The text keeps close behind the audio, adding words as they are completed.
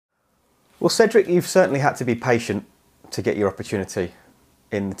Well, Cedric, you've certainly had to be patient to get your opportunity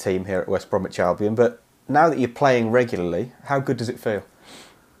in the team here at West Bromwich Albion, but now that you're playing regularly, how good does it feel?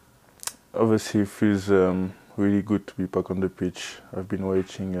 Obviously, it feels really good to be back on the pitch. I've been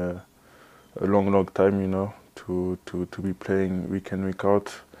waiting a long time, to be playing week in, week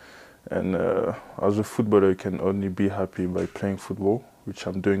out. And as a footballer, you can only be happy by playing football, which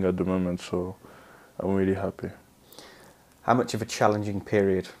I'm doing at the moment, so I'm really happy. How much of a challenging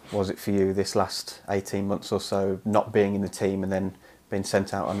period was it for you this last 18 months or so, not being in the team and then being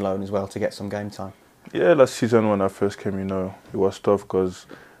sent out on loan as well to get some game time? Yeah, last season when I first came, it was tough because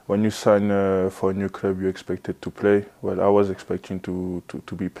when you sign for a new club, you're expected to play. Well, I was expecting to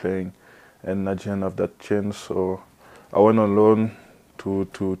be playing, and I didn't have that chance, so I went on loan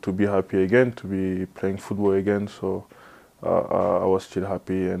to be happy again, to be playing football again. So I was still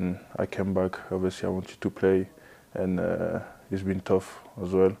happy, and I came back. Obviously, I wanted to play, and it's been tough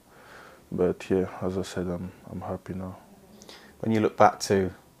as well. But yeah, as I said, I'm happy now. When you look back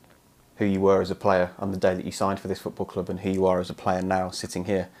to who you were as a player on the day that you signed for this football club and who you are as a player now sitting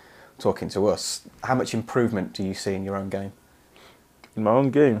here talking to us, how much improvement do you see in your own game? In my own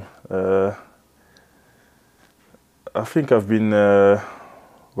game, I think I've been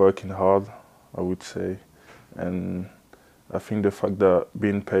working hard, I would say, and I think the fact that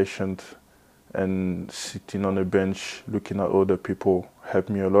being patient and sitting on a bench looking at other people helped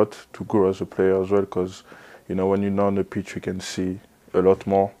me a lot to grow as a player as well, because when you're not on the pitch you can see a lot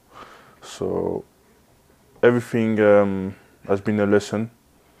more. So everything has been a lesson.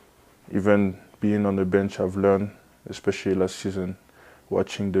 Even being on the bench, I've learned, especially last season,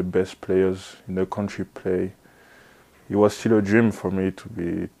 watching the best players in the country play. It was still a dream for me to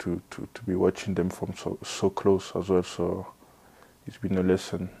be watching them from so close as well. So it's been a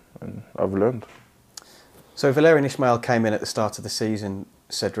lesson, and I've learned. So Valérien Ismaël came in at the start of the season,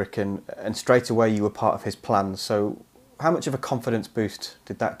 Cedric, and straight away you were part of his plans. So how much of a confidence boost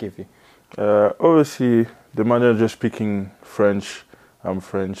did that give you? Obviously, the manager speaking French, I'm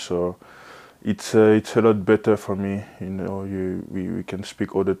French, so it's a lot better for me. We can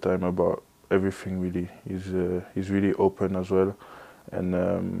speak all the time about everything. Really, he's really open as well.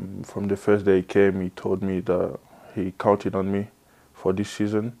 And from the first day he came, he told me that he counted on me for this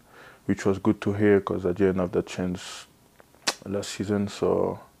season, which was good to hear because I didn't have that chance last season.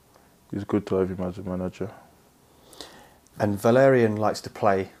 So it's good to have him as a manager. And Valérien likes to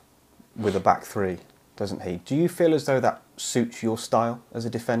play with a back three, doesn't he? Do you feel as though that suits your style as a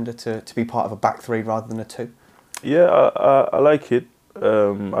defender to be part of a back three rather than a two? Yeah, I like it.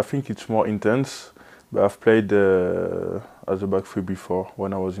 I think it's more intense, but I've played as a back three before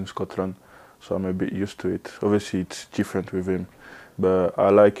when I was in Scotland, so I'm a bit used to it. Obviously, it's different with him, but I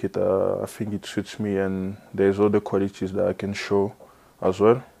like it. I think it suits me, and there's other qualities that I can show as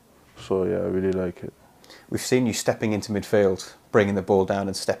well. So yeah, I really like it. We've seen you stepping into midfield, bringing the ball down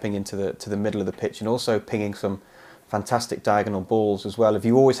and stepping into the middle of the pitch, and also pinging some fantastic diagonal balls as well. Have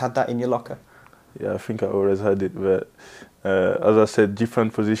you always had that in your locker? Yeah, I think I always had it, but as I said,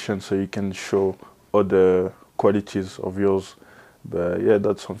 different positions, so you can show other qualities of yours. But yeah,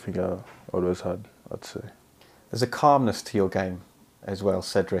 that's something I always had, I'd say. There's a calmness to your game as well,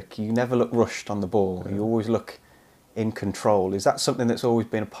 Cedric. You never look rushed on the ball. You always look in control. Is that something that's always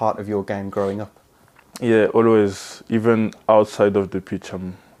been a part of your game growing up? Yeah, always. Even outside of the pitch,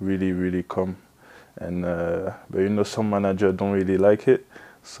 I'm really calm. And but some managers don't really like it.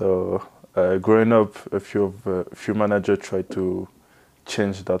 So growing up, a few managers tried to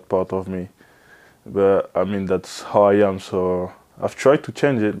change that part of me. But I mean, that's how I am. So I've tried to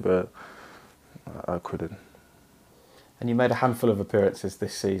change it, but I couldn't. And you made a handful of appearances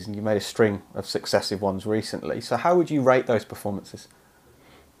this season. You made a string of successive ones recently. So how would you rate those performances?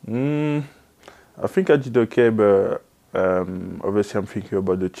 I think I did okay, but obviously I'm thinking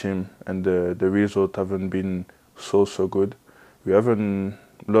about the team, and the result haven't been so good. We haven't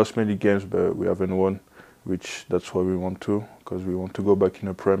lost many games, but we haven't won, which that's what we want to, because we want to go back in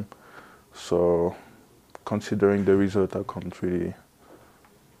the Prem. So considering the result, I can't really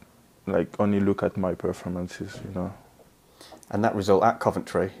only look at my performances, And that result at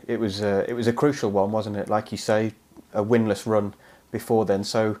Coventry, it was a crucial one, wasn't it? Like you say, a winless run before then.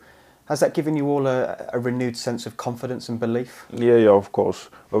 So has that given you all a renewed sense of confidence and belief? Yeah, of course.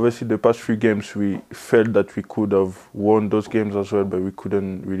 Obviously, the past 3 games, we felt that we could have won those games as well, but we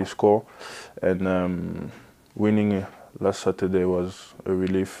couldn't really score. And winning last Saturday was a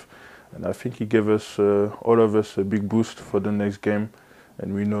relief. And I think it gave us, all of us, a big boost for the next game.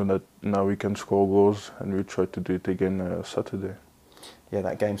 And we know that now we can score goals, and we'll try to do it again Saturday. Yeah,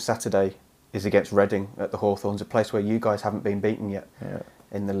 that game Saturday is against Reading at the Hawthorns, a place where you guys haven't been beaten yet. Yeah.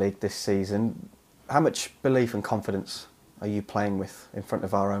 in the league this season. How much belief and confidence are you playing with in front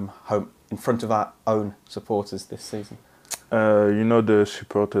of our own supporters this season? You know, the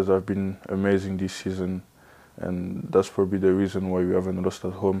supporters have been amazing this season, and that's probably the reason why we haven't lost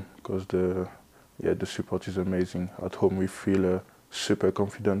at home, because the support is amazing. At home we feel super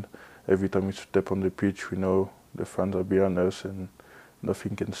confident. Every time we step on the pitch, we know the fans are behind us and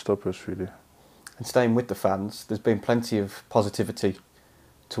nothing can stop us, really. And staying with the fans, there's been plenty of positivity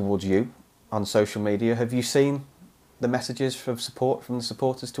towards you on social media. Have you seen the messages of support from the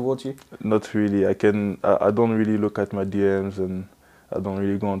supporters towards you? Not really. I don't really look at my DMs, and I don't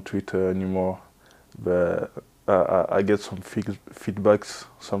really go on Twitter anymore. But I get some feedbacks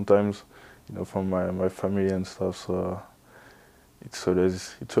sometimes, you know, from my family and stuff. So it's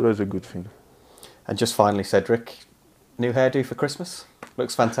always a good thing. And just finally, Cedric, new hairdo for Christmas?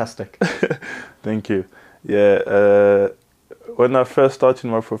 Looks fantastic. Thank you. Yeah, when I first started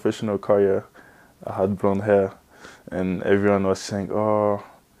my professional career, I had blonde hair, and everyone was saying, "Oh,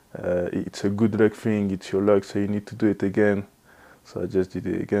 it's a good luck thing. It's your luck, so you need to do it again." So I just did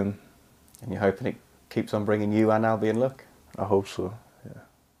it again. And you're hoping it keeps on bringing you and Albion luck? I hope so.